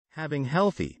Having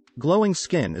healthy, glowing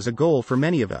skin is a goal for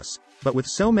many of us, but with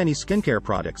so many skincare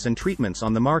products and treatments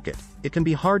on the market, it can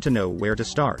be hard to know where to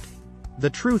start. The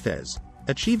truth is,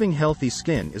 achieving healthy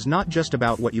skin is not just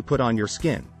about what you put on your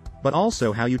skin, but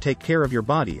also how you take care of your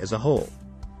body as a whole.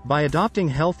 By adopting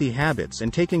healthy habits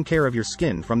and taking care of your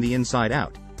skin from the inside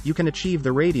out, you can achieve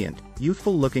the radiant,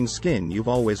 youthful-looking skin you've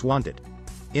always wanted.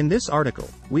 In this article,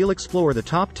 we'll explore the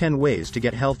top 10 ways to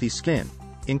get healthy skin,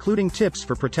 including tips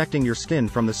for protecting your skin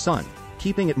from the sun,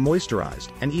 keeping it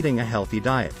moisturized, and eating a healthy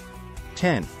diet.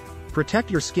 10. Protect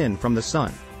your skin from the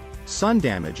sun. Sun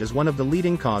damage is one of the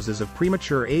leading causes of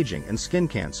premature aging and skin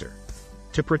cancer.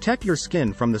 To protect your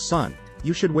skin from the sun,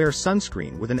 you should wear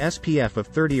sunscreen with an SPF of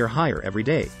 30 or higher every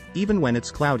day, even when it's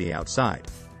cloudy outside.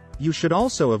 You should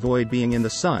also avoid being in the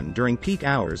sun during peak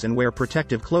hours and wear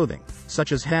protective clothing,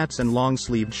 such as hats and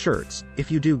long-sleeved shirts, if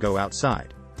you do go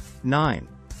outside. 9.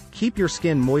 Keep your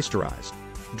skin moisturized.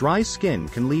 Dry skin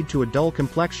can lead to a dull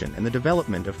complexion and the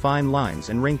development of fine lines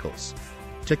and wrinkles.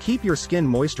 To keep your skin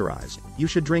moisturized, you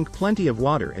should drink plenty of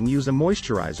water and use a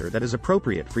moisturizer that is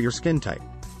appropriate for your skin type.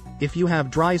 If you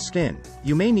have dry skin,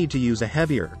 you may need to use a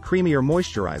heavier, creamier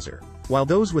moisturizer, while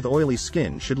those with oily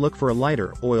skin should look for a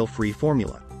lighter, oil-free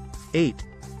formula. 8.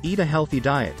 Eat a healthy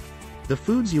diet. The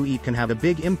foods you eat can have a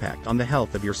big impact on the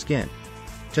health of your skin.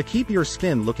 To keep your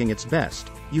skin looking its best,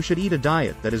 you should eat a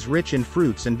diet that is rich in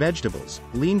fruits and vegetables,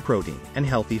 lean protein, and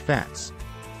healthy fats.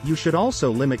 You should also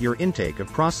limit your intake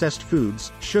of processed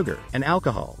foods, sugar, and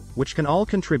alcohol, which can all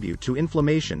contribute to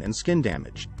inflammation and skin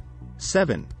damage.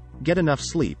 7. Get enough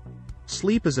sleep.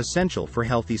 Sleep is essential for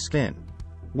healthy skin.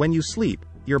 When you sleep,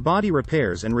 your body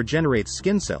repairs and regenerates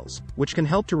skin cells, which can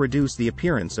help to reduce the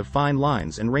appearance of fine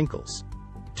lines and wrinkles.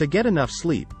 To get enough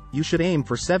sleep, you should aim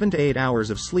for 7 to 8 hours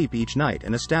of sleep each night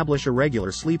and establish a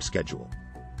regular sleep schedule.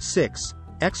 6.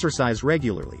 Exercise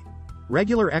regularly.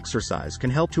 Regular exercise can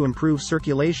help to improve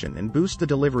circulation and boost the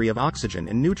delivery of oxygen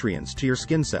and nutrients to your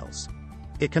skin cells.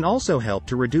 It can also help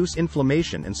to reduce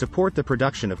inflammation and support the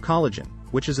production of collagen,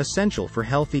 which is essential for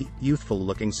healthy,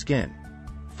 youthful-looking skin.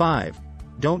 5.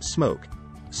 Don't smoke.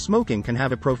 Smoking can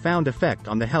have a profound effect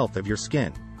on the health of your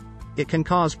skin. It can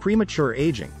cause premature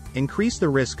aging, increase the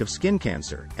risk of skin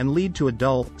cancer, and lead to a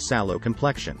dull, sallow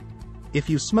complexion. If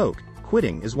you smoke,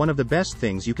 quitting is one of the best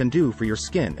things you can do for your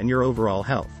skin and your overall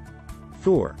health.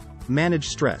 4. Manage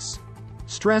stress.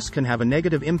 Stress can have a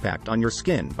negative impact on your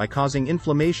skin by causing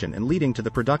inflammation and leading to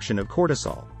the production of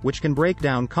cortisol, which can break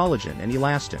down collagen and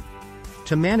elastin.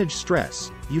 To manage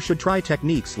stress, you should try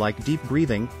techniques like deep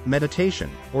breathing, meditation,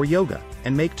 or yoga,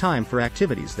 and make time for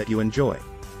activities that you enjoy.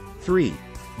 3.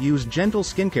 Use gentle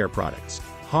skincare products.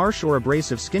 Harsh or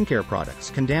abrasive skincare products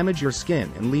can damage your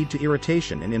skin and lead to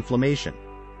irritation and inflammation.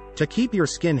 To keep your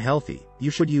skin healthy,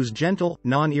 you should use gentle,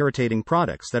 non-irritating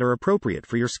products that are appropriate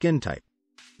for your skin type.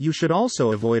 You should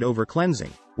also avoid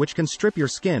over-cleansing, which can strip your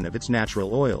skin of its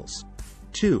natural oils.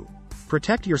 2.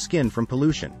 Protect your skin from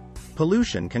pollution.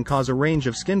 Pollution can cause a range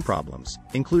of skin problems,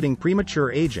 including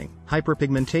premature aging,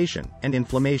 hyperpigmentation, and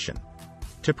inflammation.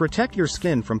 To protect your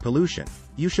skin from pollution,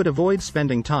 you should avoid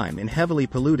spending time in heavily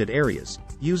polluted areas,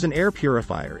 use an air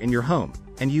purifier in your home,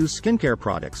 and use skincare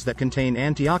products that contain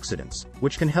antioxidants,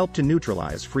 which can help to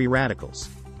neutralize free radicals.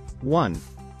 1.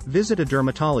 Visit a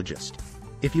dermatologist.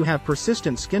 If you have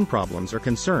persistent skin problems or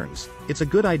concerns, it's a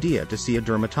good idea to see a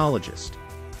dermatologist.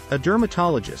 A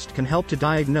dermatologist can help to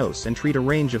diagnose and treat a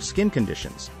range of skin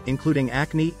conditions, including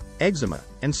acne, eczema,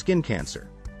 and skin cancer.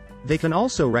 They can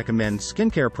also recommend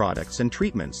skincare products and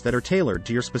treatments that are tailored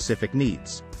to your specific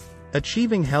needs.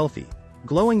 Achieving healthy,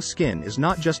 glowing skin is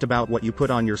not just about what you put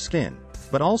on your skin,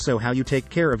 but also how you take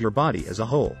care of your body as a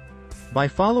whole. By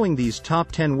following these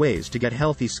top 10 ways to get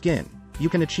healthy skin, you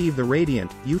can achieve the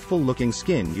radiant, youthful-looking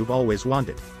skin you've always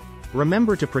wanted.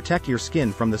 Remember to protect your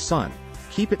skin from the sun,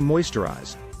 keep it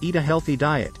moisturized, eat a healthy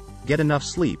diet, get enough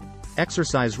sleep,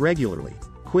 exercise regularly,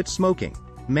 quit smoking,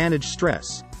 manage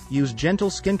stress, use gentle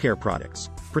skincare products,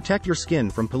 protect your skin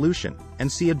from pollution,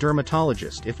 and see a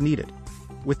dermatologist if needed.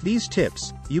 With these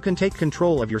tips, you can take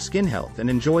control of your skin health and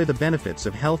enjoy the benefits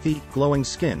of healthy, glowing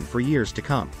skin for years to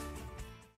come.